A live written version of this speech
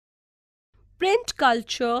Print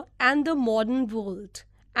culture and the modern world.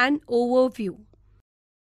 An overview.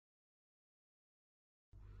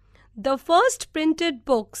 The first printed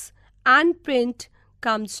books and print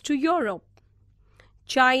comes to Europe.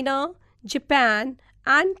 China, Japan,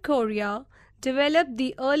 and Korea developed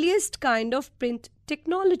the earliest kind of print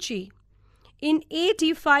technology. In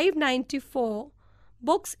AD 594,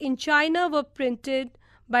 books in China were printed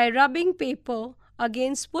by rubbing paper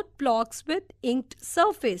against wood blocks with inked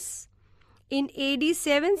surface. In AD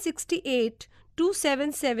 768 to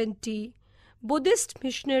 770, Buddhist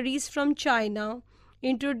missionaries from China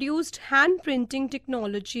introduced hand printing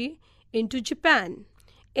technology into Japan.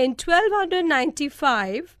 In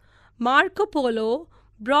 1295, Marco Polo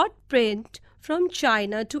brought print from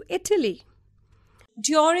China to Italy.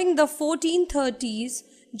 During the 1430s,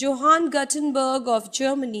 Johann Gutenberg of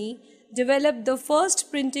Germany developed the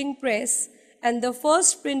first printing press, and the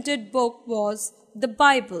first printed book was the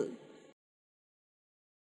Bible.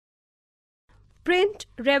 Print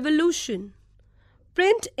revolution.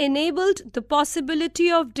 Print enabled the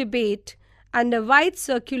possibility of debate and a wide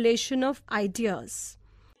circulation of ideas.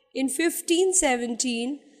 In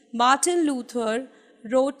 1517, Martin Luther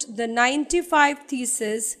wrote the 95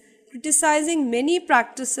 Theses, criticizing many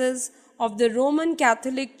practices of the Roman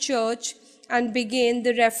Catholic Church, and began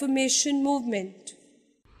the Reformation movement.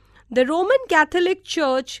 The Roman Catholic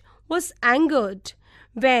Church was angered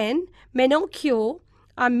when Menocchio,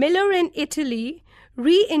 a miller in Italy,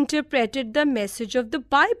 reinterpreted the message of the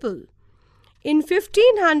Bible. In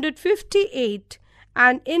 1558,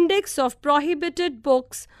 an index of prohibited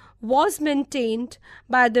books was maintained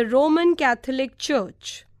by the Roman Catholic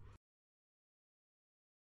Church.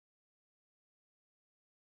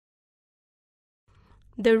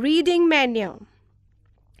 The reading mania.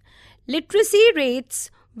 Literacy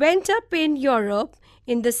rates went up in Europe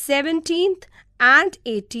in the 17th and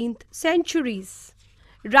 18th centuries.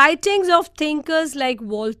 Writings of thinkers like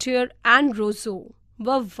Voltaire and Rousseau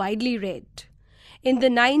were widely read. In the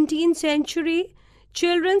 19th century,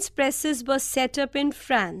 children's presses were set up in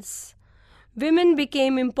France. Women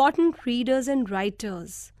became important readers and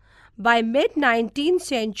writers. By mid-19th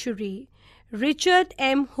century, Richard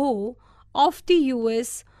M. Hoe of the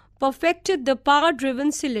US perfected the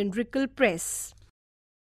power-driven cylindrical press.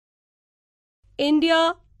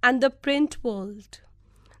 India and the print world.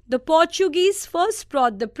 The Portuguese first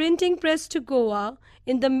brought the printing press to Goa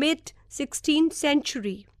in the mid-16th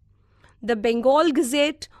century. The Bengal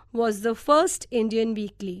Gazette was the first Indian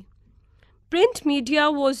weekly. Print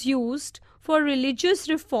media was used for religious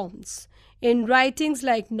reforms in writings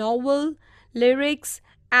like novel, lyrics,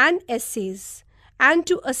 and essays, and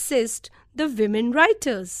to assist the women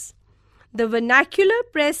writers. The Vernacular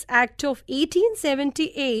Press Act of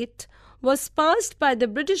 1878 was passed by the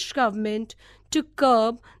British government to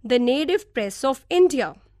curb the native press of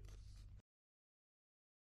India.